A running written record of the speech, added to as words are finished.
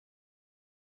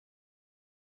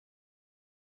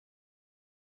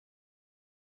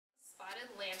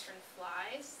Spotted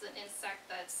lanternfly. This is an insect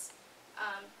that's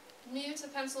new to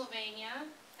Pennsylvania,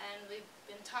 and we've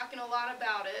been talking a lot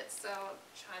about it, so I'm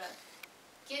trying to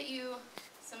get you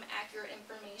some accurate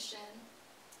information.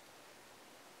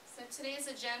 So today's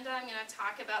agenda, I'm going to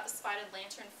talk about the spotted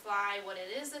lanternfly, what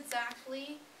it is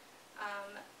exactly,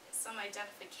 some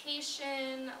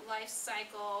identification, life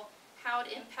cycle, how it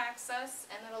impacts us,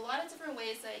 and then a lot of different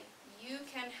ways that you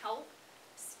can help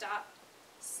stop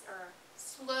or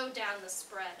slow down the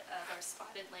spread of our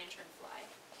spotted lanternfly.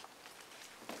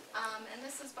 And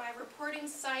this is by reporting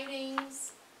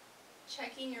sightings,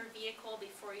 checking your vehicle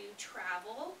before you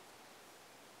travel,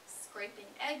 scraping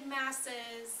egg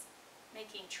masses,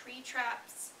 making tree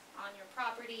traps on your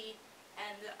property,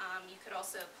 and you could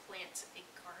also plant a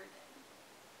garden.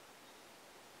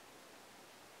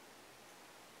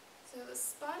 So the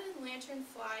spotted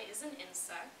lanternfly is an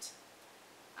insect.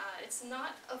 It's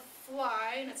not a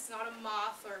fly, and it's not a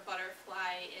moth or a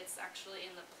butterfly. It's actually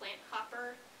in the plant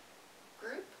hopper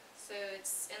group. So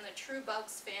it's in the true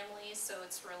bugs family, so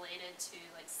it's related to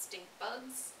like stink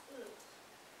bugs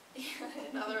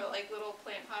and other like little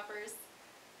plant hoppers.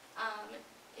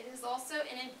 It is also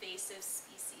an invasive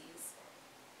species.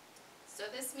 So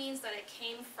this means that it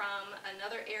came from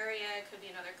another area. It could be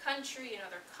another country,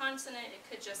 another continent. It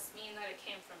could just mean that it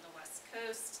came from the West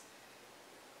Coast.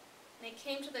 And it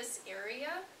came to this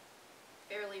area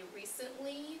fairly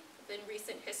recently, in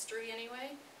recent history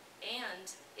anyway,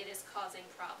 and it is causing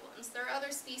problems. There are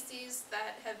other species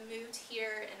that have moved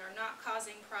here and are not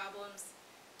causing problems.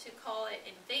 To call it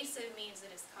invasive means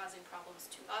it is causing problems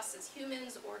to us as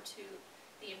humans or to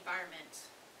the environment,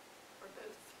 or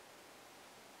both.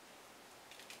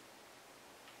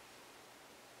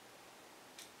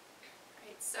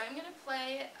 Alright, so I'm going to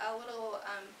play a little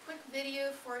quick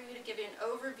video for you to give you an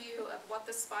overview of what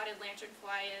the spotted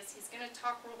lanternfly is. He's going to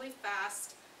talk really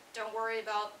fast. Don't worry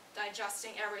about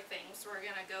digesting everything, so we're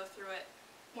going to go through it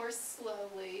more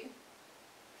slowly.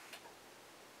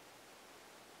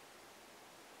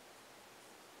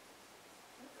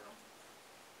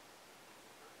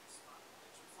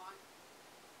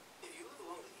 If you live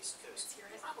along the East Coast, you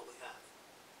probably have.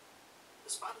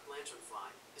 The spotted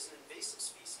lanternfly is an invasive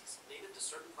species native to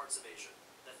certain parts of Asia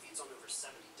that feeds on over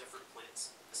 70 different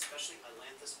plants, especially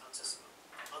Ailanthus altissimum,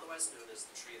 otherwise known as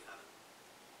the tree of heaven.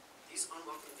 These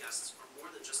unwelcome guests are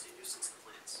more than just a nuisance to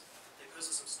plants. They pose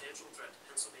a substantial threat to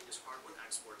Pennsylvania's hardwood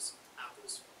exports,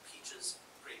 apples, peaches,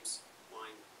 grapes,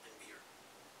 wine, and beer.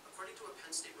 According to a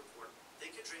Penn State report,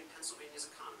 they could drain Pennsylvania's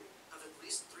economy of at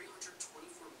least $324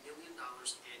 million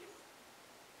annually.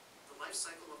 The life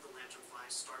cycle of the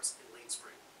lanternfly starts in late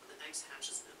spring, when the eggs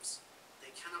hatch as nymphs.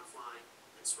 They cannot fly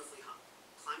and swiftly hop,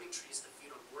 climbing trees to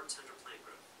feed on more tender plant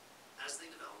growth. As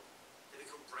they develop, they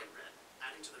become bright red,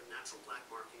 adding to their natural black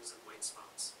markings and white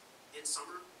spots. In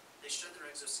summer, they shed their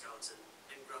exoskeleton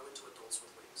and grow into adults with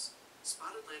wings.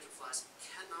 Spotted lanternflies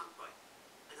cannot bite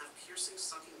and have piercing,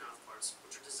 sucking mouthparts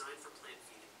which are designed for plant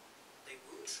feeding. They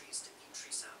wound trees to eat tree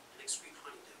sap and excrete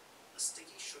honeydew, a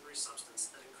sticky, sugary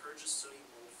substance that encourages sooty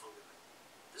mold fungi.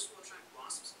 This will attract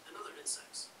wasps and other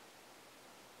insects.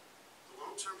 The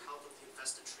long-term health of the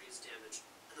infested tree is damaged,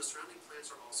 and the surrounding plants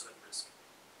are also at risk.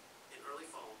 In early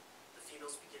fall, the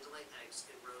females begin to lay eggs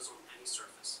in rows on any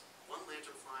surface. One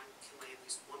lanternfly can lay at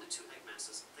least 1 to 2 egg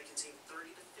masses that contain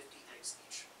 30 to 50 eggs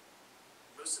each.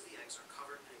 Most of the eggs are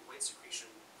covered in a white secretion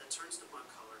that turns to mud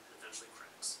color and eventually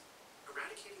cracks.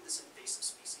 Eradicating this invasive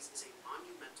species is a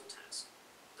monumental task.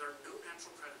 There are no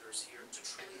natural predators here to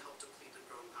truly help deplete the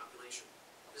growing population.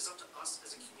 It is up to us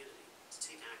as a community to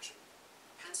take action.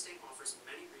 Penn State offers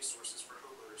many resources for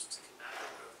homeowners to combat their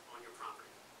growth on your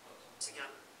property.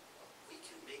 Together, we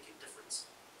can make a difference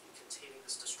in containing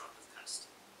this destructive pest.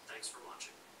 Thanks for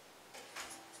watching.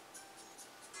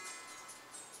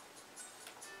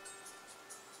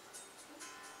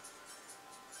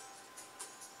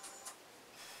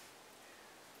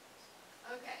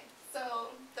 Okay,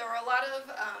 so there were a lot of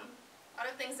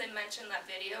things I mentioned in that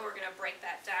video. We're going to break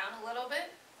that down a little bit.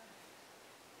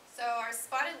 So our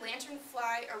spotted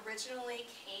lanternfly originally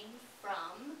came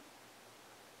from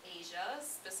Asia,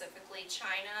 specifically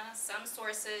China. Some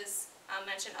sources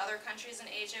mention other countries in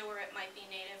Asia where it might be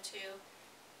native to.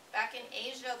 Back in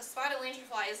Asia, the spotted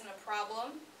lanternfly isn't a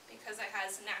problem because it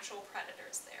has natural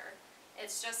predators there.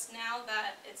 It's just now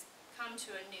that it's come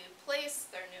to a new place,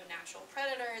 there are new natural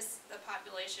predators, the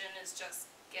population is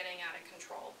just getting out of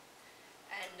control.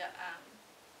 And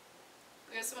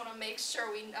we just want to make sure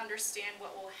we understand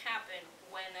what will happen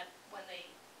when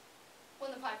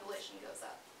the population goes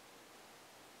up.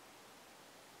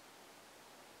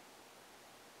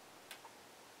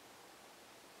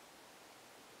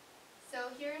 So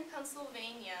here in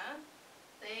Pennsylvania.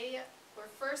 They were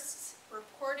first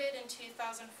reported in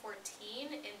 2014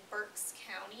 in Berks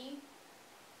County,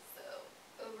 so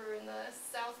over in the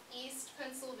southeast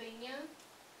Pennsylvania.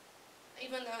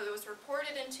 Even though it was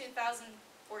reported in 2014,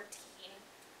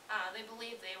 they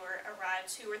believe they were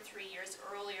arrived 2 or 3 years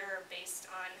earlier based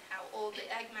on how old the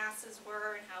egg masses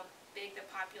were and how big the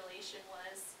population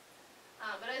was.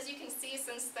 But as you can see,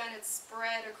 since then it's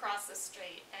spread across the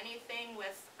state. Anything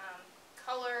with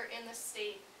color in the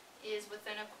state is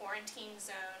within a quarantine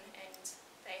zone, and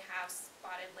they have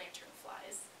spotted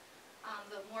lanternflies.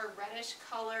 The more reddish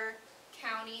color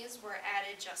counties were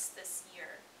added just this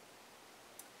year.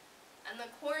 And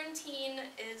the quarantine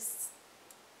is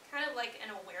kind of like an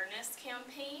awareness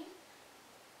campaign.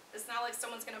 It's not like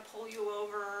someone's going to pull you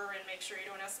over and make sure you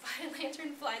don't have spotted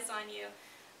lanternflies on you.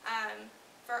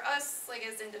 For us, like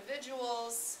as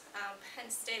individuals, Penn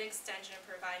State Extension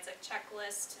provides a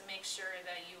checklist to make sure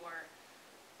that you are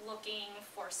looking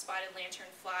for spotted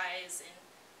lanternflies in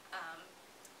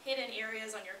hidden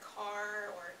areas on your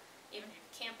car, or even your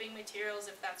camping materials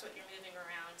if that's what you're moving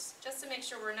around, just to make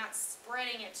sure we're not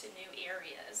spreading it to new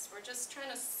areas. We're just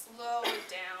trying to slow it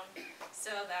down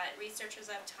so that researchers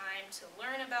have time to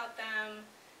learn about them,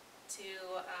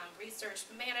 to research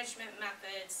management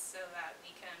methods so that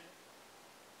we can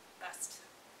best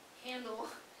handle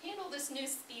this new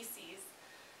species.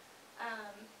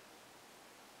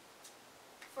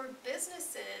 For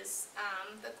businesses,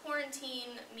 the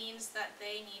quarantine means that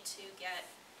they need to get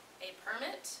a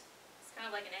permit. It's kind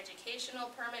of like an educational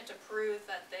permit to prove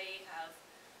that they have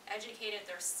educated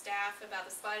their staff about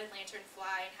the spotted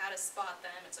lanternfly and how to spot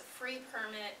them. It's a free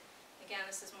permit. Again,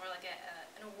 this is more like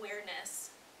an awareness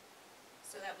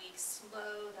so that we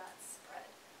slow that spread.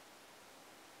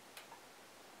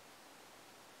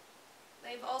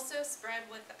 They've also spread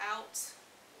without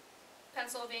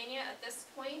Pennsylvania at this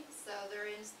point, so they're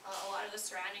in a lot of the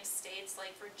surrounding states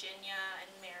like Virginia and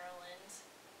Maryland.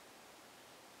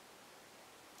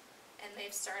 And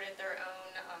they've started their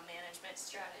own management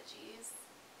strategies.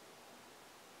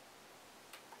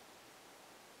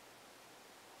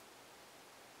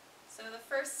 So the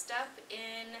first step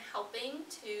in helping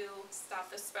to stop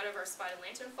the spread of our spotted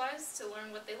lanternflies is to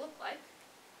learn what they look like.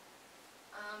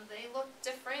 They look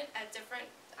different at different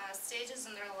stages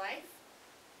in their life,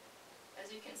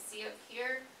 as you can see up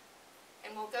here,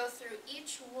 and we'll go through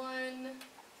each one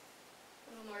a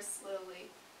little more slowly.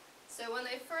 So when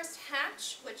they first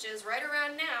hatch, which is right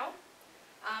around now,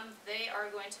 they are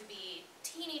going to be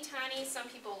teeny tiny. Some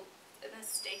people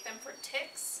mistake them for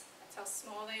ticks. That's how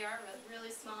small they are, but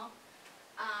really small.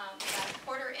 About a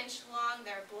 1/4 inch long.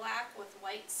 They're black with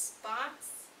white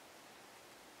spots.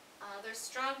 They're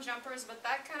strong jumpers, but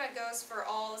that kind of goes for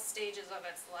all stages of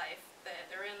its life.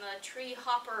 They're in the tree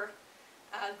hopper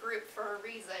group for a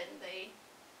reason.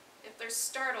 If they're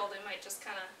startled, they might just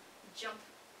kind of jump.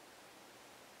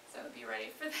 So be ready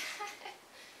for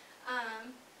that.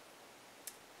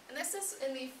 And this is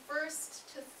in the 1st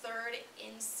to 3rd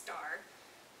instar.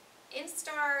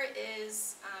 Instar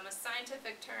is a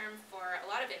scientific term for a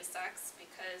lot of insects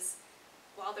because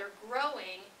while they're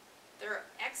growing, their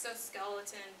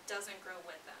exoskeleton doesn't grow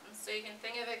with them. So you can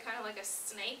think of it kind of like a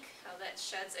snake, how that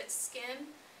sheds its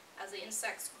skin. As the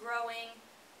insect's growing,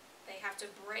 they have to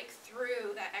break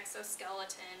through that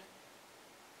exoskeleton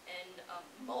and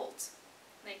molt.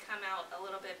 They come out a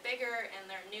little bit bigger and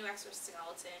their new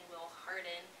exoskeleton will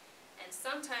harden, and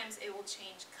sometimes it will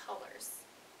change colors.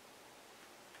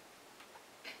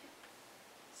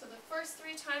 So the first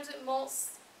 3 times it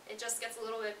molts, it just gets a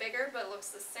little bit bigger but looks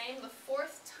the same. The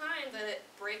 4th time that it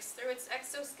breaks through its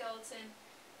exoskeleton,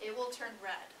 it will turn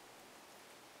red.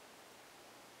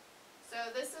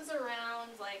 So this is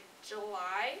around like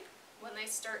July when they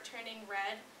start turning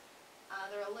red.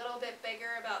 They're a little bit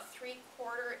bigger, about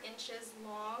 3/4 inches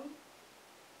long.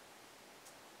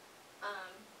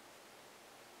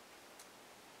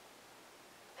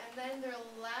 And then their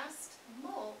last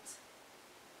molt,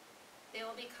 they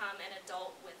will become an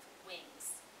adult with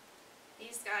wings.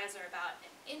 These guys are about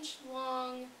 1 inch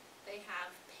long. They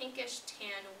have pinkish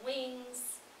tan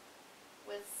wings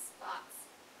with spots.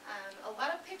 A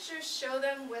lot of pictures show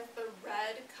them with the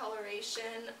red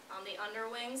coloration on the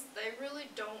underwings. They really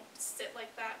don't sit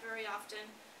like that very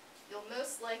often. You'll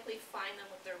most likely find them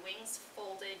with their wings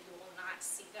folded. You will not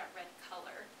see that red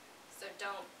color. So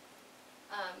don't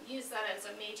use that as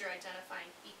a major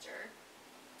identifying feature.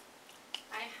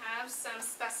 I have some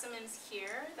specimens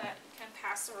here that you can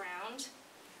pass around.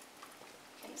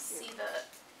 You can see the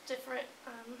different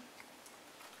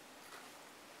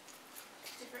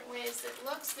ways it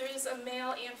looks. There is a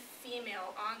male and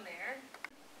female on there.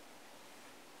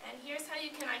 And here's how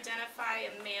you can identify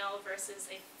a male versus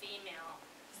a female.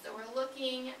 So we're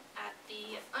looking at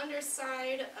the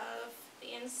underside of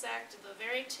the insect, the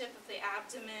very tip of the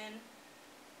abdomen.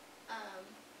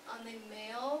 On the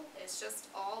male, it's just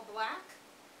all black.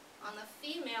 On the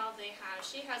female,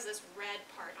 she has this red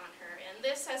part on her, and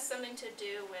this has something to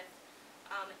do with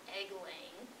egg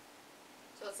laying.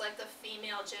 So it's like the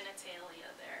female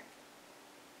genitalia there.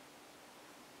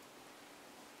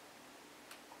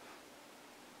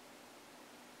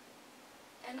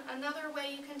 And another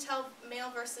way you can tell male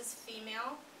versus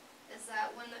female is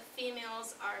that when the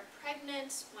females are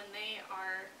pregnant, when they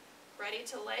are ready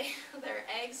to lay their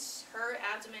eggs, her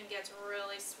abdomen gets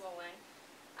really swollen.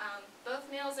 Both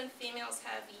males and females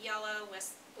have yellow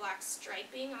with black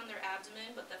striping on their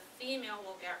abdomen, but the female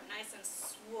will get nice and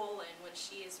swollen when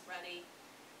she is ready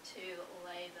to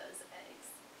lay those eggs.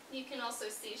 You can also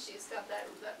see she's got that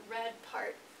red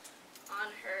part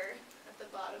on her at the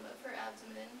bottom of her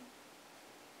abdomen.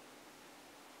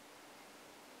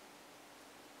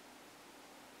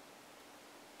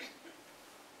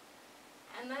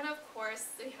 And then, of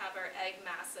course, we have our egg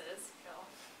masses.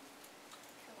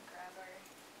 Come grab our.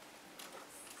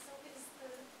 So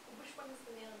which one is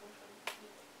the male and which one is the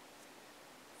female?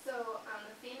 So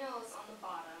the female is on the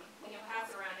bottom. We can pass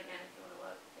it around again if you want to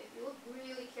look. If you look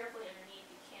really carefully underneath,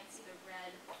 you can't see the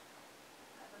red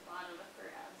at the bottom of her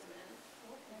abdomen.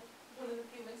 Okay. One of the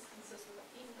few instances where the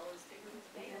female is bigger than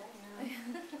the male.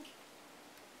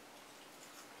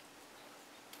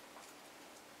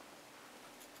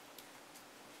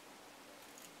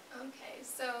 Okay,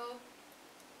 so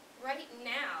right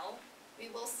now we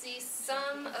will see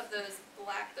some of those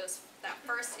that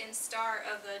first instar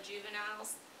of the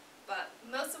juveniles, but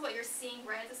most of what you're seeing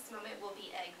right at this moment will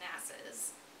be egg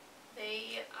masses.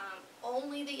 They,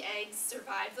 only the eggs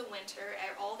survive the winter,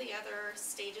 all the other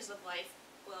stages of life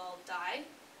will die.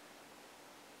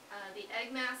 The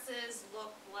egg masses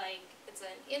look like it's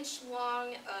an inch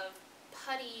long of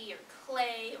putty or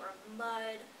clay or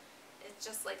mud. It's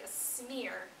just like a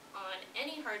smear on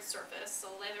any hard surface, so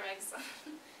lay their eggs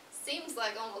on seems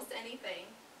like almost anything.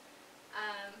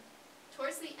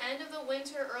 Towards the end of the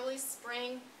winter, early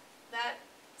spring, that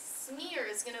smear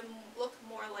is going to look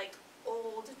more like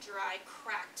old, dry,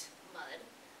 cracked mud.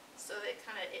 So it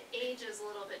ages a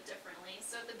little bit differently.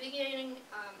 So at the beginning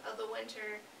of the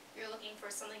winter, you're looking for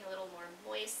something a little more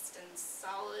moist and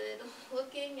solid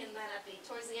looking, and then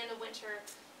towards the end of winter,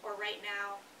 or right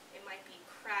now, it might be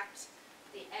cracked.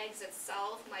 The eggs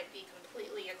itself might be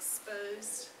completely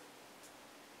exposed.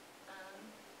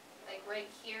 Like right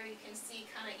here, you can see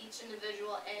each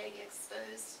individual egg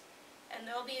exposed. And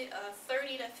there'll be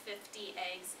 30 to 50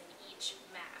 eggs in each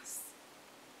mass.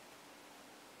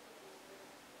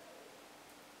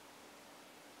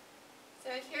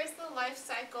 So here's the life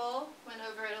cycle. Went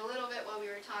over it a little bit while we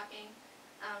were talking.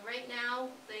 Right now,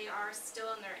 they are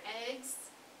still in their eggs.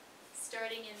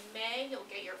 Starting in May, you'll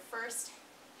get your first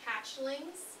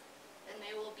hatchlings, and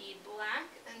they will be black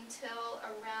until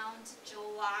around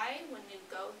July when you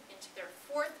go into their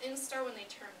fourth instar when they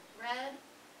turn red.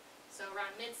 So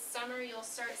around midsummer you'll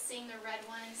start seeing the red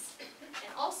ones,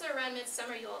 and also around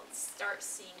midsummer you'll start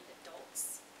seeing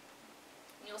adults.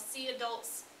 And you'll see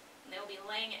adults, and they'll be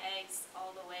laying eggs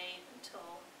all the way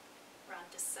until around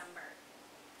December.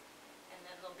 And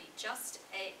then there'll be just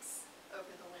eggs over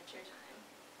the winter time.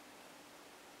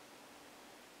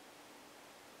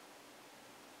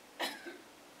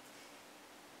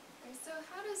 So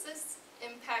how does this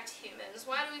impact humans?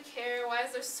 Why do we care? Why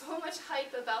is there so much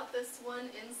hype about this one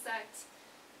insect?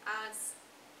 It's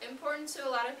important to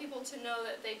a lot of people to know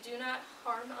that they do not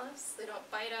harm us. They don't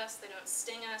bite us. They don't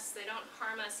sting us. They don't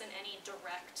harm us in any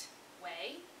direct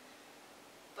way.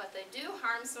 But they do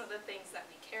harm some of the things that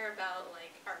we care about,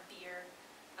 like our beer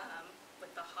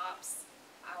with the hops,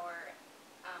 our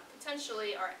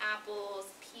potentially our apples,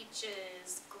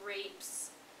 peaches, grapes.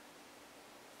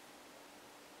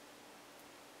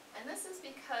 And this is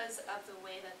because of the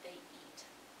way that they eat.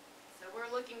 So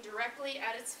we're looking directly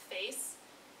at its face.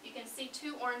 You can see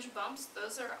two orange bumps.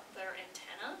 Those are their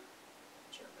antennae,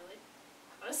 which are really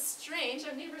kind of strange.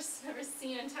 I've never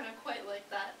seen antennae quite like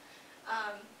that.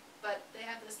 But they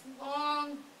have this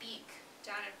long beak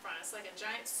down in front. It's like a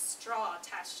giant straw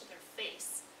attached to their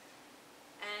face.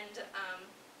 And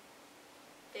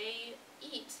they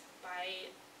eat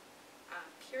by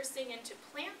piercing into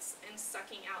plants and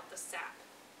sucking out the sap.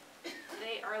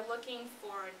 They are looking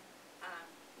for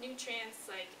nutrients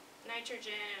like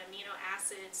nitrogen and amino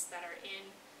acids that are in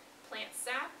plant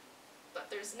sap, but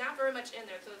there's not very much in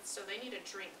there, so they need to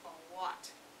drink a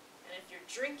lot. And if you're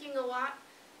drinking a lot,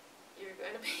 you're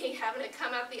going to be having to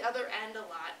come out the other end a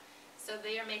lot. So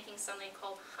they are making something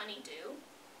called honeydew.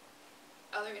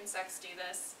 Other insects do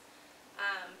this.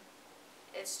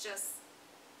 It's just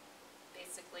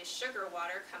basically sugar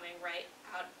water coming right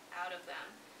out of them.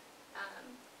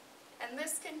 And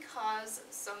this can cause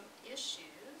some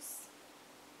issues,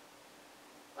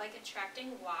 like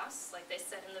attracting wasps. Like they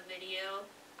said in the video,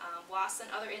 wasps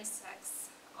and other insects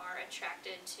are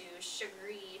attracted to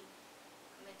sugary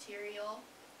material.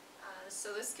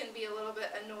 So this can be a little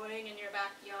bit annoying in your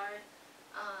backyard.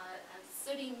 And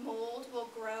sooty mold will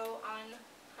grow on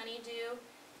honeydew.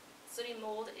 Sooty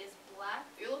mold is black.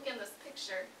 If you look in this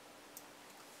picture,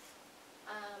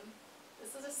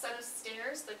 this is a set of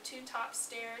stairs. The two top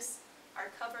stairs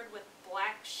are covered with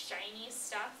black shiny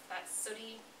stuff, that's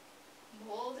sooty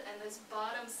mold, and this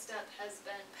bottom step has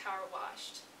been power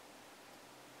washed.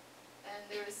 And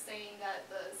they were saying that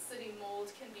the sooty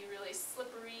mold can be really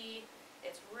slippery,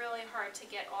 it's really hard to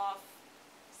get off,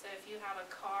 so if you have a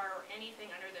car or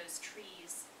anything under those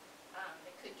trees,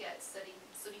 it could get sooty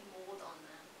mold on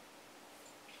them.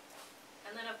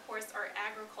 And then of course our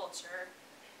agriculture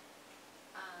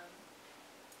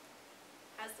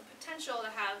has the potential to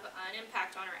have an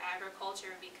impact on our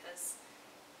agriculture because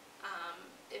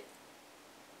if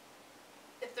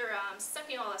they're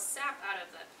sucking all the sap out of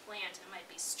the plant, it might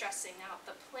be stressing out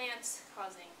the plant,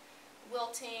 causing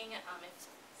wilting. If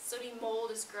sooty mold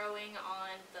is growing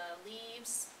on the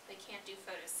leaves, they can't do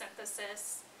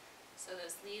photosynthesis, so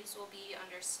those leaves will be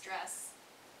under stress.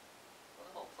 Well,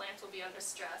 the whole plant will be under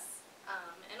stress.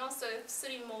 And also if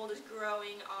sooty mold is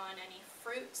growing on any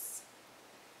fruits,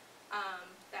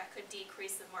 that could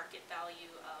decrease the market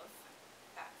value of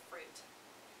that fruit.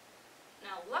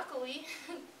 Now luckily,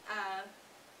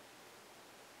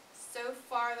 so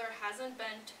far there hasn't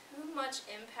been too much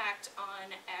impact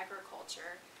on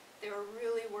agriculture. They were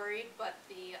really worried, but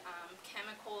the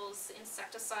chemicals,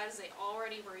 insecticides they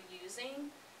already were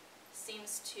using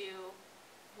seems to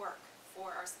work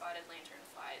for our spotted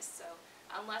lanternflies. So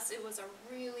unless it was a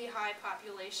really high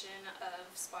population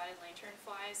of spotted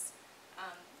lanternflies,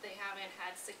 they haven't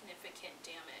had significant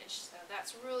damage. So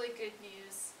that's really good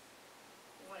news.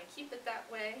 We want to keep it that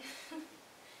way.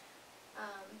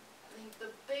 I think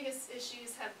the biggest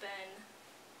issues have been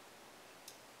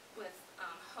with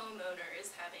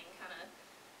homeowners having kind of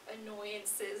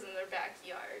annoyances in their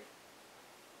backyard.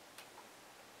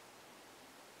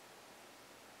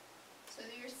 So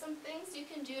there's some things you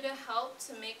can do to help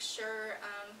to make sure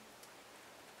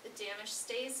the damage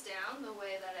stays down the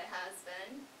way that it has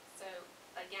been. So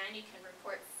again, you can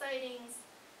report sightings,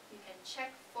 you can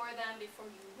check for them before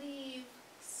you leave,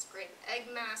 scrape egg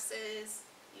masses,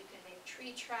 you can make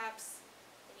tree traps,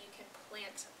 and you can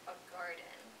plant a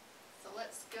garden. So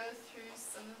let's go through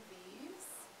some of these.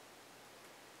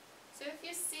 So if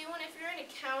you see one, if you're in a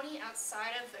county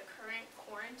outside of the current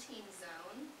quarantine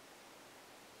zone,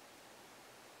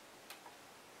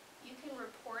 you can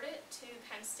report it to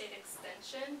Penn State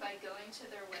Extension by going to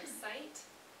their website.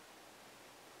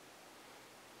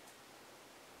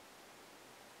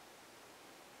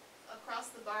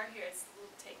 Across the bar here, it's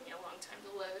taking me a long time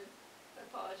to load, I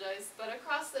apologize, but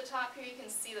across the top here you can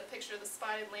see the picture of the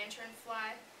spotted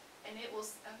lanternfly, and it will,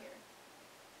 oh here,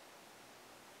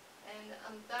 and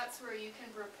that's where you can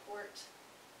report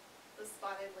the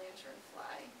spotted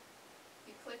lanternfly.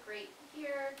 You click right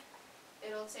here,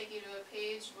 it'll take you to a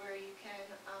page where you can,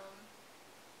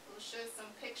 it'll show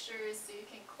some pictures so you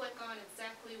can click on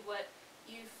exactly what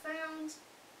you found.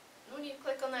 And when you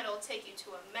click on that, it'll take you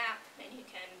to a map and you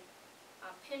can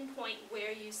pinpoint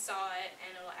where you saw it,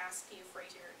 and it'll ask you for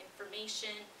your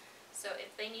information. So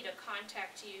if they need to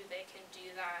contact you, they can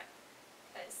do that.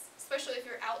 Especially if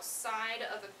you're outside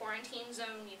of the quarantine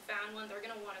zone, you found one, they're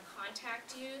going to want to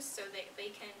contact you so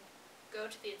they can go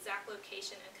to the exact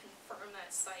location and confirm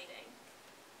that sighting.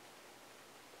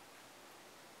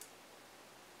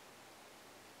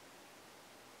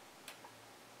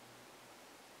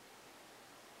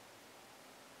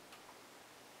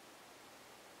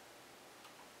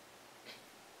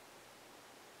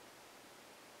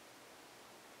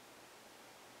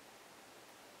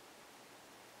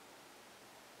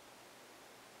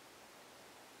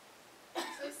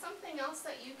 So something else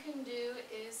that you can do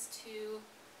is to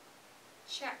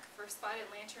check for spotted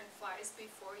lanternflies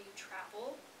before you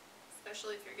travel,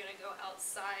 especially if you're going to go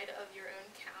outside of your own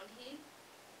county.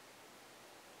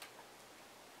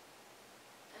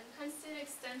 And Penn State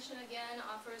Extension again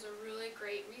offers a really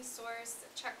great resource,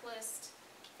 a checklist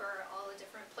for all the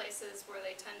different places where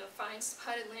they tend to find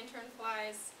spotted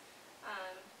lanternflies,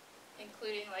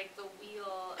 including like the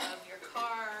wheel of your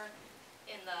car,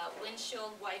 in the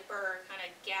windshield wiper kind of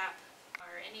gap,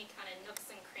 or any kind of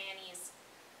nooks and crannies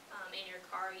in your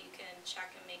car, you can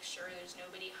check and make sure there's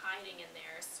nobody hiding in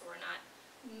there, so we're not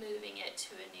moving it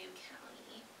to a new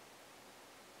county.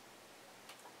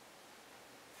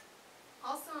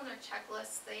 Also on their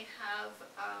checklist, they have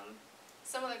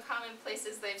some of the common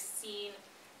places they've seen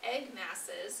egg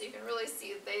masses. So you can really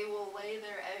see they will lay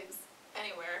their eggs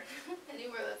anywhere,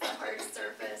 anywhere that's a hard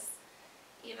surface,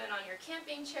 even on your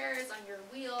camping chairs, on your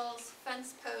wheels,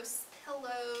 fence posts,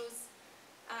 pillows.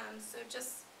 So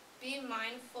just be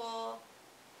mindful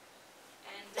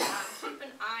and keep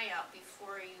an eye out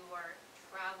before you are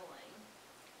traveling.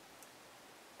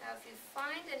 Now if you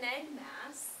find an egg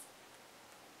mass,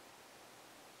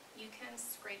 you can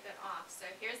scrape it off. So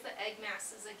here's the egg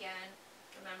masses again.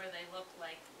 Remember, they look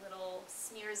like little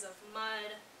smears of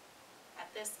mud.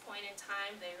 At this point in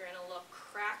time, they're going to look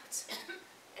cracked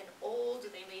and old.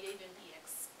 They may even be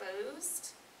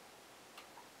exposed.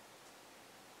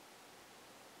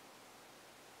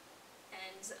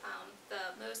 And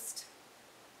the most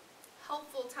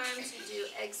helpful time to do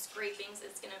egg scrapings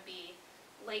is going to be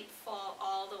late fall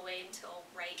all the way until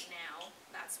right now.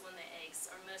 That's when the eggs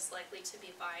are most likely to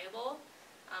be viable.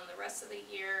 The rest of the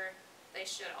year, they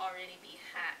should already be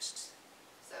hatched.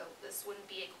 So this wouldn't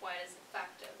be quite as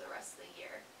effective the rest of the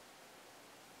year.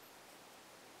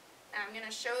 Now I'm going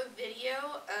to show a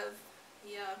video of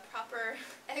the proper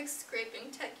egg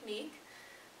scraping technique.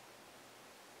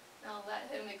 And I'll let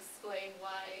him explain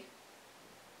why.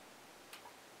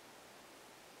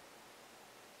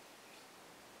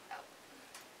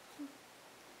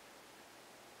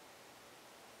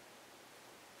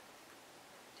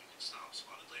 Stop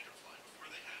spotted lanternfly before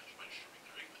they hatch by destroying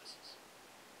their egg masses.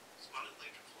 Spotted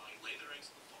lanternfly lay their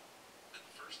eggs in the fall, and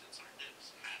the first instar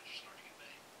nymphs hatch starting in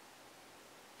May.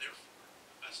 Therefore,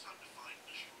 the best time to find and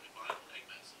destroy viable egg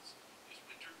masses is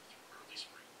winter through early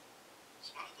spring.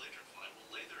 Spotted lanternfly will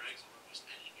lay their eggs on almost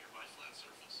any nearby flat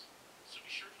surface, so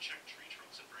be sure to check tree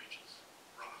trunks and branches,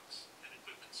 rocks, and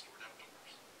equipment stored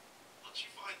outdoors. Once you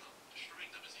find them,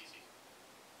 destroying them is easy.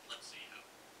 Let's see how.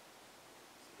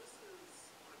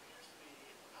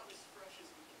 As fresh as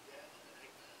we can get in an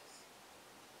egg mass.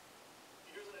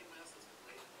 Here's an egg mass that's been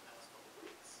laid in the past couple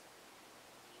weeks.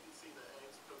 You can see the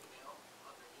eggs poking out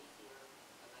underneath here,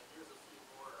 and then here's a few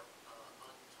more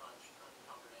untouched,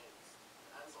 uncovered eggs.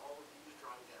 As all of these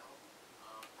dry down,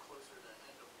 closer to the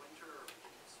end of winter or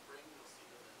beginning of spring, you'll see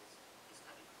them as these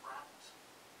kind of cracked,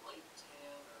 light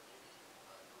tan or maybe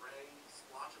gray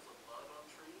splotches of mud on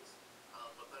trees,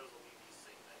 but those will be these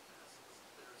same egg masses.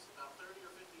 There's about 30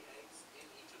 or 50 eggs in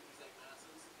each of these egg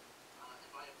masses, and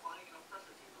by applying enough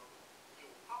pressure to them, you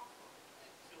will pop them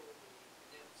and kill the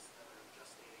nymphs that are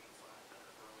gestating inside, that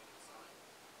are growing inside.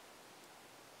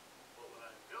 But what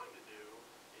I'm going to do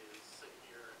is sit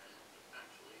here and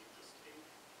actually just take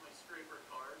my scraper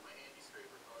card, my handy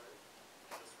scraper card,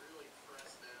 and just really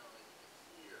press down, and you can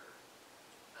hear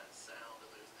that sound of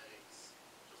those eggs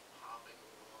just popping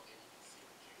along, and you can see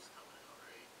the juice coming out,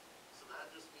 right? So that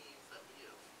just means that we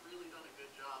have really done a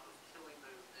good job of killing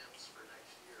those nymphs for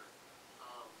next year.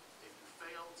 If you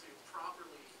fail to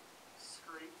properly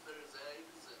scrape those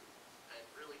eggs and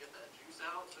really get that juice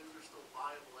out, those are still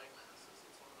viable egg masses.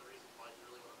 It's one of the reasons why you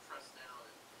really want to press down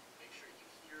and make sure you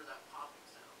hear that popping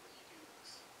sound when you do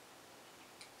this.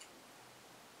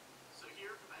 So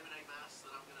here I have an egg mass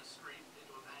that I'm going to scrape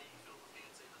into a baggie filled with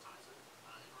hand sanitizer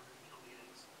in order to kill the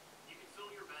eggs. You can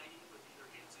fill your baggie with either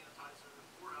hand sanitizer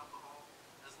or alcohol,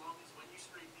 as long as when you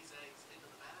scrape these eggs into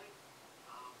the bag,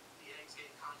 the eggs get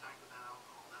in contact with that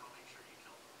alcohol. That'll make sure you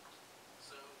kill them.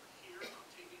 So here I'm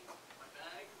taking my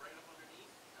bag right up underneath,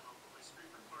 and I'll put my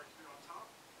scraper card here on top,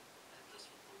 and just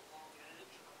with the long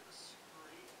edge, I'm going to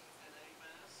scrape an egg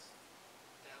mass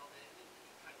down in, and you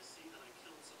can kind of see that I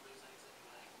killed some of those eggs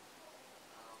anyway.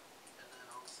 And then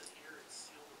I'll sit here and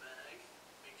seal the bag,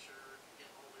 make sure you get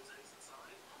all those eggs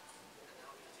inside. And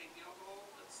now I'm going to take the alcohol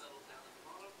that's settled down at the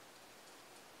bottom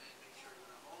and make sure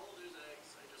that all those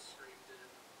eggs I just scraped in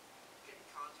get in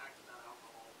contact with that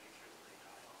alcohol, make sure that they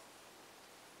die off.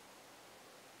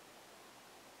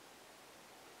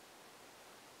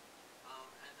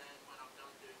 And then when I'm done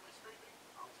doing my scraping,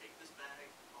 I'll take this bag,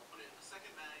 I'll put it in the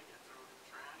second bag and throw it in the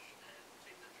trash and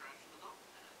take that trash to the dump,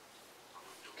 and I'm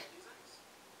going to kill all these eggs.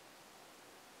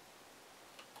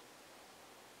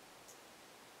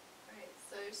 Alright,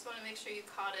 so you just want to make sure you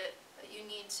caught it, but you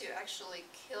need to actually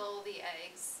kill the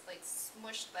eggs, like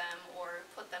smush them or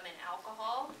put them in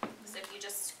alcohol, because if you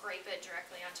just scrape it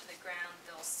directly onto the ground,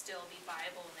 they'll still be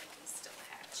viable and they can still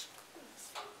hatch.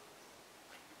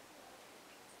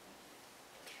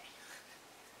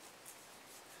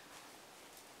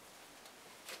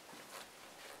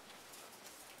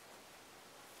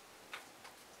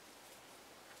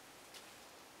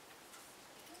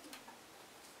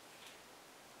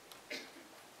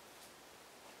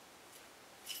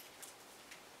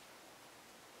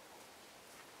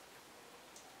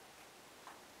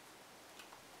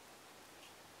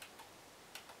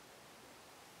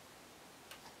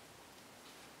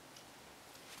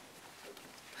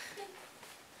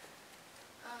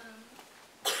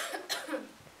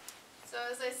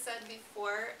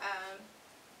 before,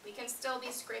 we can still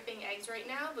be scraping eggs right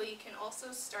now, but you can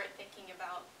also start thinking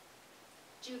about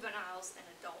juveniles and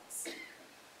adults.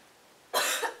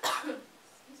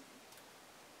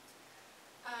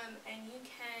 And you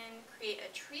can create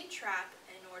a tree trap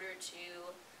in order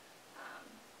to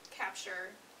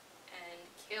capture and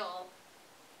kill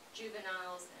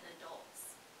juveniles and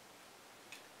adults.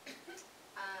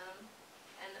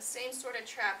 And the same sort of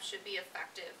trap should be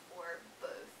effective for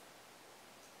both.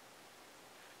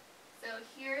 So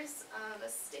here's the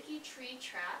sticky tree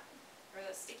trap, or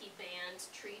the sticky band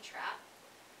tree trap,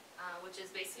 which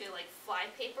is basically like fly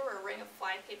paper, or a ring of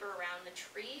fly paper around the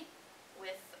tree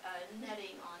with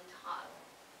netting on top.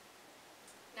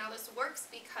 Now this works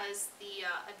because the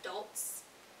adults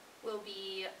will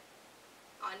be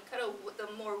on kind of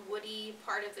the more woody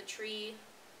part of the tree,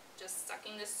 just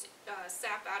sucking the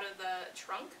sap out of the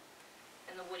trunk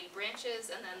and the woody branches,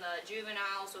 and then the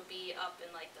juveniles will be up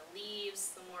in like the leaves,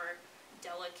 the more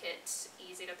delicate,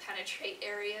 easy to penetrate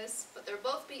areas. But they'll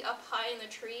both be up high in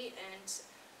the tree, and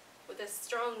with a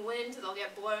strong wind they'll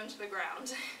get blown to the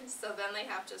ground. So then they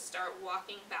have to start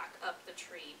walking back up the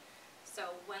tree.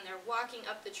 So when they're walking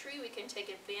up the tree, we can take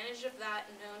advantage of that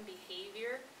known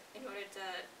behavior in order to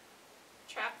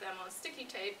trap them on sticky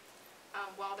tape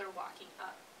while they're walking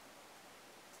up.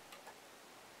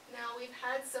 Now we've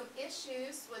had some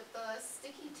issues with the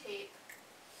sticky tape.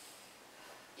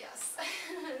 Yes,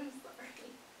 I'm sorry.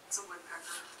 It's a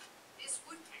woodpecker. This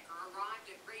woodpecker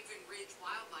arrived at Raven Ridge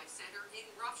Wildlife Center in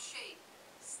rough shape,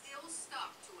 still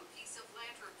stuck to a piece of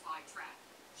lanternfly trap.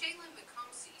 Shaylin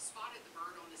McCumsey spotted the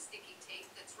bird on the sticky tape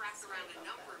that's wrapped around a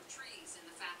number of trees in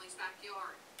the family's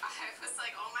backyard. I was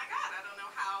like, oh my God, I don't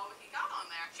know how he got on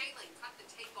there. Shaylin cut the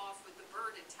tape off with the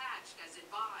bird attached as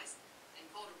advised and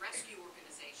called a rescue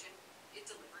organization. It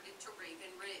delivered it to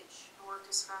Raven Ridge. I work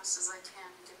as fast as I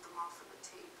can to get them off of the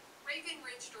tape. Raven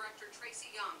Ridge Director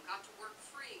Tracy Young got to work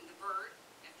freeing the bird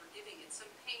after giving it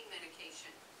some pain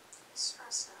medication.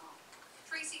 Stressed out.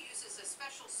 Tracy uses a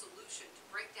special solution to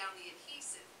break down the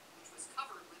adhesive, which was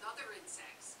covered with other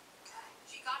insects. Okay.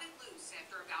 She got it loose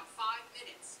after about 5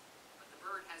 minutes, but the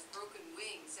bird has broken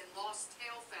wings and lost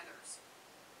tail feathers.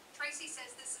 Tracy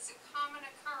says this is a common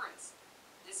occurrence.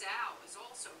 This owl is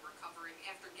also recovering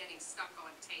after getting stuck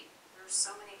on tape. There's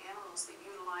so many animals that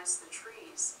utilize the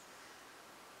trees.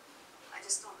 I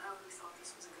just don't know who thought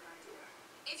this was a good idea.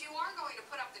 If you are going to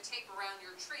put up the tape around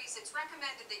your trees, it's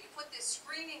recommended that you put this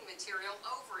screening material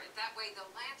over it. That way the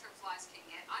lanternflies can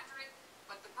get under it,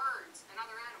 but the birds and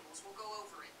other animals will go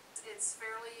over it. It's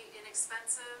fairly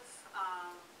inexpensive,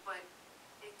 but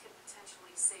it could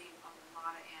potentially save a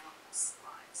lot of animals'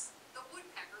 lives. The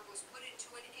woodpecker was put into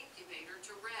an incubator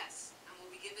to rest and will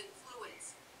be given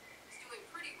fluids. It's doing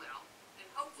pretty well, and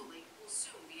hopefully will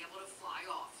soon be able to fly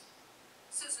off.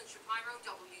 Susan Shapiro,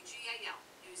 WGAL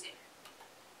News 8.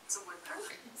 It's a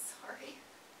woodpecker. Sorry.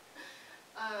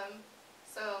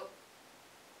 So,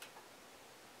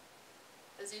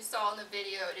 as you saw in the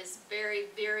video, it is very,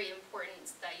 very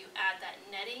important that you add that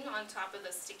netting on top of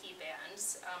the sticky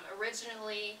bands.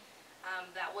 Originally,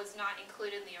 that was not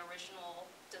included in the original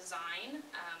design.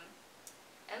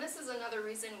 And this is another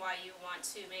reason why you want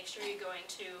to make sure you're going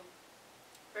to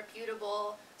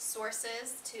reputable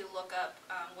sources to look up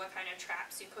what kind of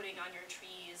traps you're putting on your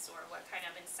trees, or what kind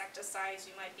of insecticides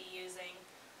you might be using,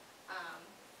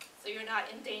 so you're not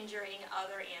endangering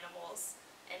other animals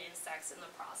and insects in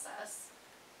the process.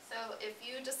 So if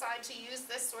you decide to use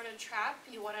this sort of trap,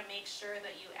 you want to make sure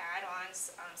that you add on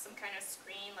some kind of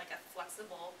screen, like a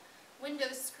flexible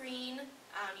window screen.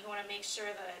 You want to make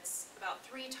sure that it's about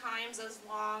 3 times as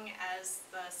long as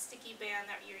the sticky band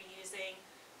that you're using,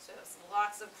 so it's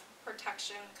lots of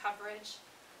protection coverage.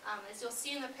 As you'll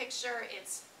see in the picture,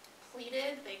 it's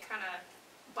pleated. They kind of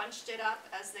bunched it up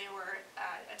as they were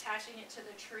attaching it to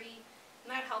the tree,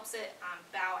 and that helps it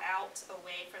bow out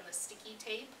away from the sticky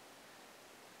tape.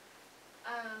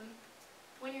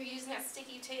 When you're using that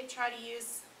sticky tape, try to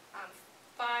use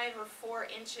 5 or 4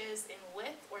 inches in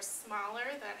width or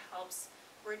smaller. That helps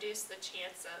reduce the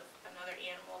chance of another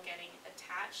animal getting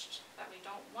attached that we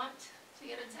don't want to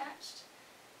get attached.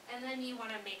 And then you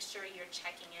want to make sure you're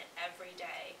checking it every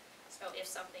day. So if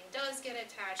something does get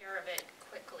attached, take care of it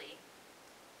quickly.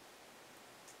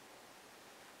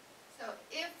 So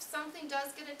if something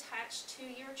does get attached to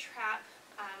your trap,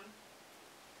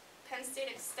 Penn State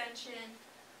Extension,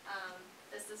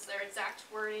 this is their exact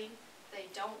wording. They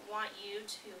don't want you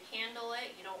to handle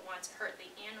it. You don't want to hurt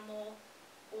the animal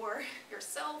or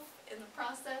yourself in the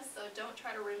process, so don't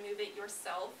try to remove it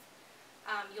yourself.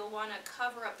 You'll want to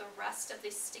cover up the rest of the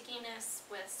stickiness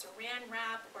with saran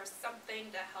wrap or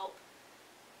something to help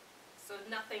so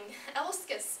nothing else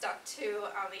gets stuck to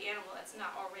the animal that's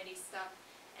not already stuck.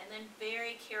 And then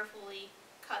very carefully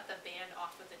cut the band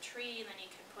off of the tree, and then you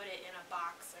can put it in a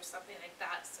box or something like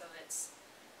that so it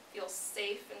feels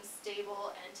safe and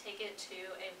stable, and take it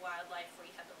to a wildlife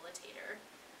rehabilitator.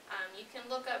 You can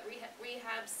look up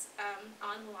rehabs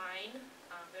online.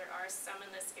 There are some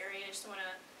in this area.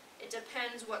 It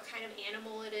depends what kind of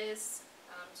animal it is,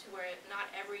 to where not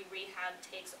every rehab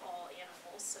takes all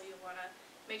animals, so you want to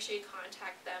make sure you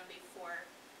contact them before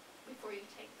you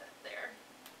take that there.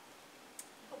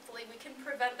 Hopefully we can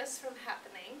prevent this from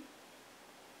happening.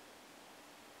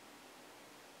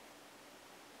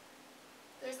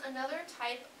 There's another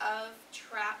type of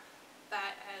trap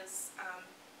that has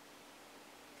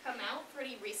come out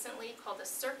pretty recently called the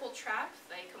circle trap.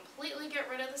 They completely get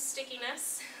rid of the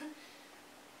stickiness.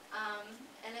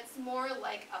 And it's more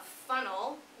like a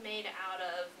funnel made out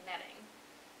of netting.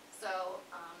 So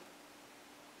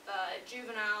the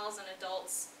juveniles and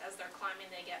adults, as they're climbing,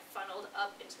 they get funneled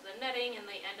up into the netting and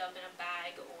they end up in a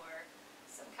bag or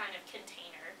some kind of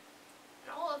container.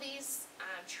 And all of these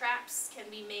traps can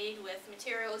be made with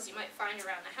materials you might find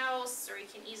around the house, or you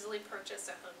can easily purchase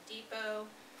at Home Depot.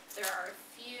 There are a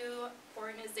few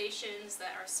organizations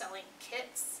that are selling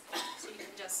kits, so you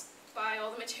can just buy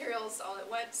all the materials all at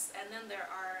once. And then there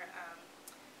are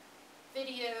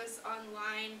videos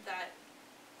online that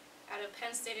out of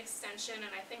Penn State Extension,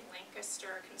 and I think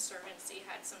Lancaster Conservancy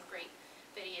had some great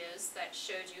videos that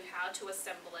showed you how to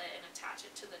assemble it and attach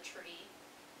it to the tree.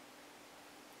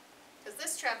 Because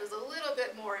this trap is a little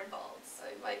bit more involved, so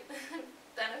you might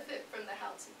benefit from the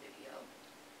how-to video.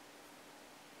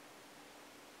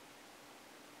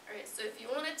 Alright, so if you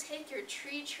want to take your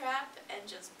tree trap and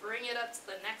just bring it up to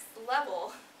the next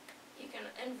level, you can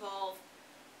involve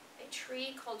a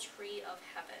tree called Tree of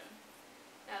Heaven.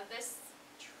 Now this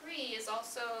tree is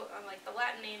also, like the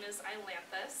Latin name is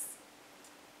Ailanthus,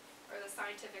 or the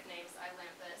scientific name is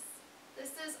Ailanthus.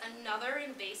 This is another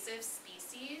invasive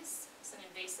species. It's an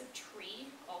invasive tree,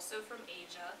 also from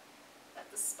Asia, that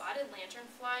the spotted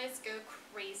lanternflies go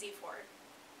crazy for.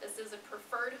 This is a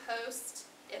preferred host.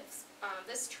 If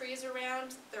this tree is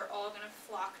around, they're all going to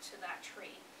flock to that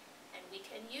tree. And we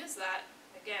can use that,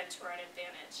 again, to our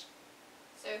advantage.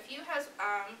 So if you have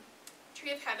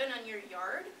Tree of Heaven on your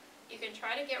yard, you can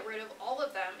try to get rid of all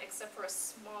of them except for a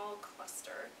small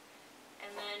cluster.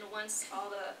 And then once all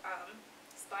the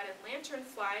spotted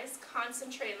lanternflies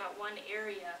concentrate in that one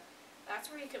area, that's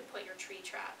where you can put your tree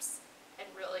traps and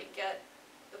really get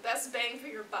the best bang for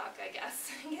your buck, I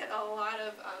guess. Get a lot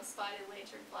of spotted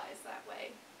lanternflies that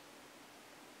way.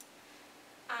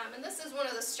 And this is one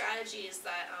of the strategies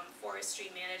that forestry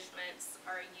managements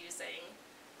are using.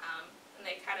 And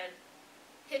they kind of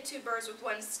hit two birds with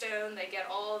one stone. They get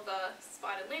all of the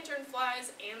spotted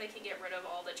lanternflies, and they can get rid of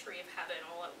all the Tree of Heaven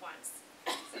all at once,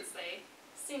 since they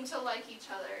seem to like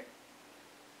each other.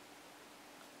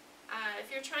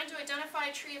 If you're trying to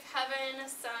identify Tree of Heaven,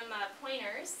 some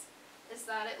pointers is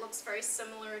that it looks very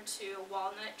similar to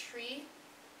walnut tree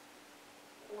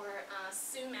or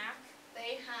sumac.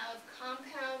 They have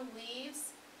compound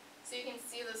leaves, so you can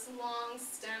see this long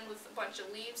stem with a bunch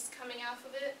of leaves coming off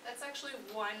of it. That's actually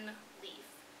one leaf.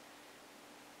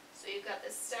 So you've got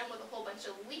this stem with a whole bunch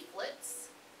of leaflets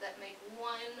that make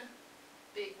one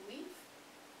big leaf.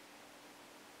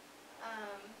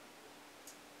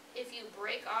 If you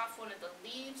break off one of the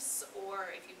leaves, or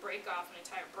if you break off an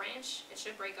entire branch, it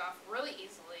should break off really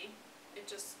easily. It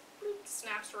just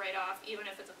snaps right off. Even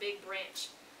if it's a big branch,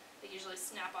 they usually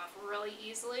snap off really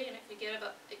easily. And if you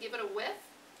give it a whiff,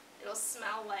 it'll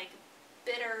smell like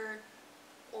bitter,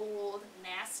 old,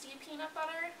 nasty peanut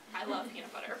butter. I love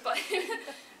peanut butter, but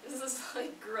this is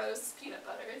like gross peanut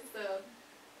butter. So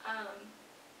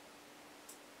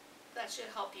that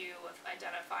should help you with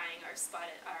identifying our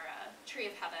Tree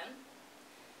of Heaven.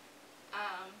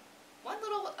 One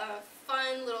little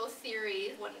fun little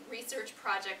theory, one research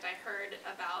project I heard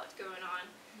about going on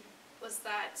was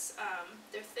that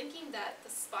they're thinking that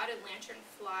the spotted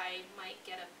lanternfly might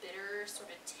get a bitter sort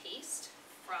of taste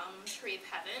from Tree of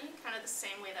Heaven, kind of the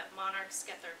same way that monarchs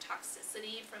get their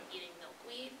toxicity from eating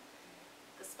milkweed.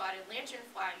 The spotted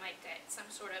lanternfly might get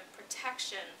some sort of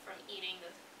protection from eating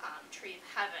the Tree of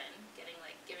Heaven,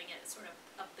 giving it sort of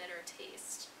a bitter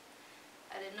taste.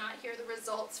 I did not hear the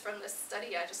results from this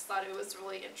study. I just thought it was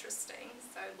really interesting.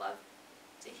 So I'd love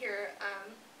to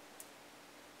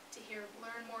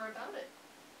learn more about it.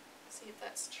 See if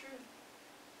that's true.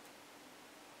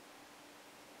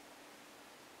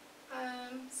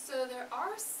 So there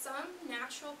are some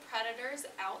natural predators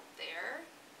out there.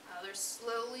 They're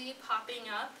slowly popping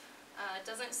up. It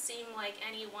doesn't seem like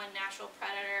any one natural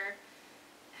predator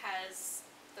has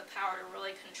the power to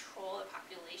really control the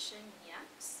population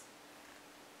yet.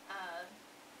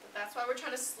 But that's why we're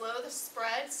trying to slow the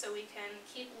spread so we can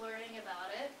keep learning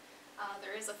about it.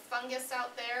 There is a fungus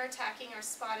out there attacking our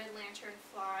spotted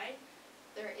lanternfly.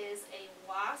 There is a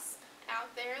wasp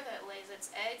out there that lays its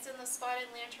eggs in the spotted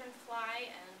lanternfly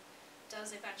and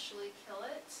does eventually kill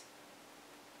it.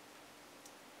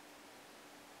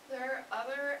 There are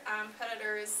other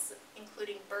predators,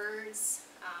 including birds.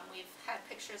 We've had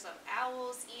pictures of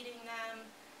owls eating them,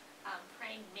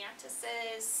 praying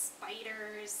mantises,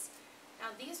 spiders. Now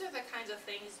these are the kinds of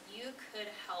things you could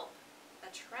help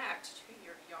attract to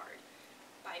your yard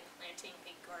by planting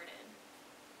a garden.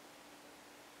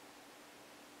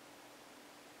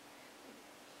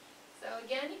 So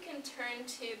again, you can turn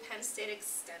to Penn State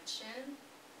Extension.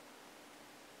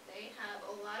 They have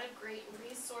a lot of great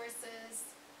resources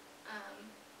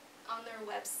on their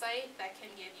website that can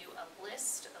give you a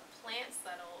list of plants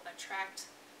that will attract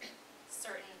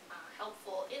certain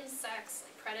helpful insects,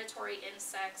 like predatory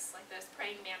insects, like those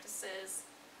praying mantises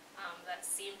that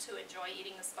seem to enjoy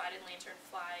eating the spotted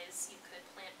lanternflies. You could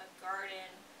plant a garden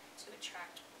to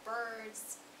attract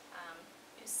birds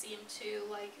who seem to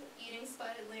like eating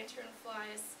spotted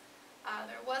lanternflies.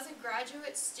 There was a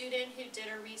graduate student who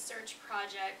did a research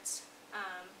project.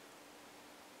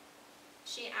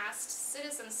 She asked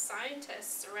citizen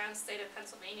scientists around the state of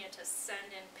Pennsylvania to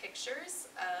send in pictures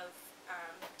of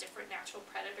different natural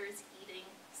predators eating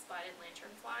spotted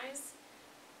lanternflies,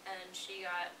 and she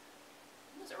got,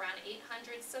 it was around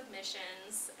 800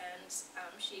 submissions, and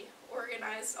she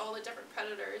organized all the different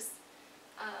predators.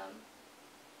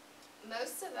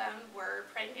 Most of them were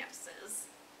praying mantises,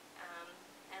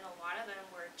 and a lot of them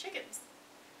were chickens.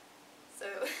 So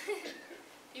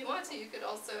if you want to, you could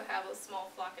also have a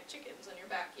small flock of chickens in your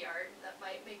backyard. That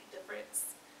might make a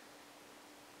difference.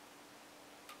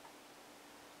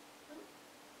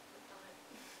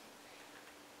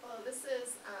 Well, this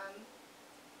is,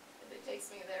 if it takes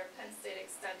me there, Penn State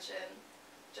Extension,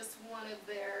 just one of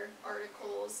their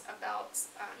articles about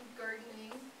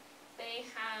gardening. They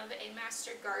have a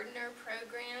Master Gardener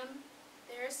program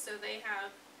there, so they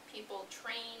have people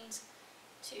trained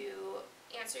to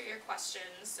answer your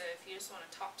questions. So if you just want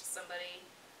to talk to somebody,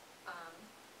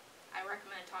 I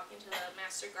recommend talking to the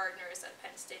Master Gardeners at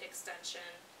Penn State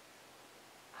Extension.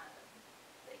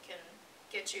 They can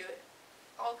get you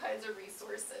all kinds of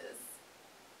resources.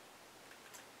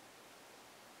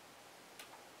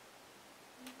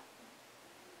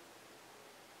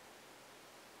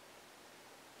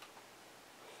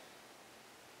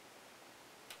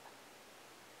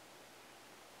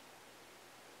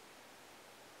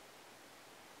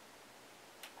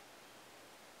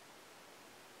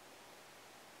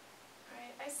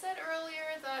 I said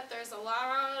earlier that there's a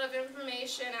lot of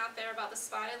information out there about the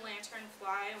spotted lanternfly.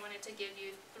 I wanted to give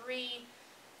you 3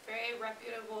 very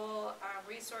reputable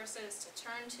resources to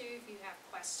turn to if you have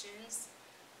questions.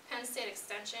 Penn State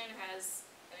Extension has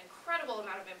an incredible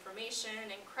amount of information,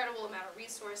 an incredible amount of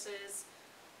resources.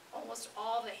 Almost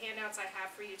all the handouts I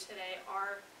have for you today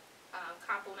are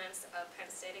compliments of Penn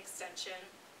State Extension.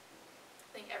 I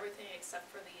think everything except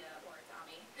for the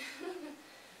origami.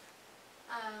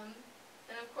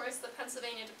 And of course the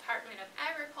Pennsylvania Department of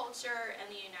Agriculture and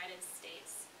the United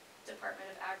States Department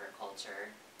of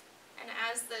Agriculture. And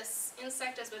as this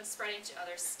insect has been spreading to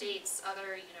other states,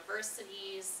 other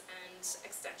universities and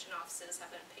extension offices have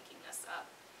been picking this up.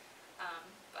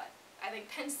 But I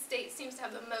think Penn State seems to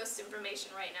have the most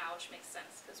information right now, which makes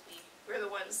sense because we're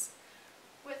the ones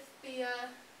with the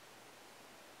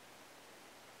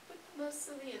most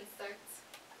of the insect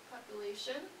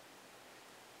population.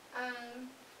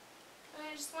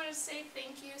 I just want to say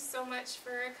thank you so much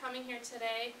for coming here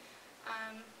today.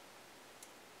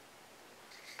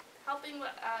 Helping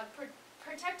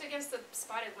protect against the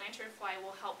spotted lanternfly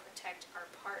will help protect our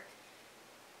park.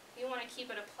 You want to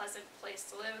keep it a pleasant place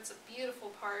to live. It's a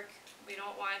beautiful park. We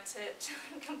don't want it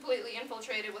completely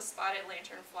infiltrated with spotted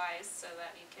lanternflies, so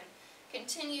that you can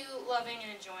continue loving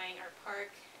and enjoying our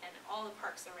park and all the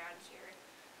parks around here.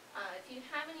 If you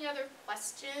have any other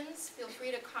questions, feel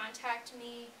free to contact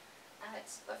me at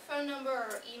the phone number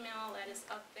or email that is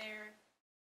up there.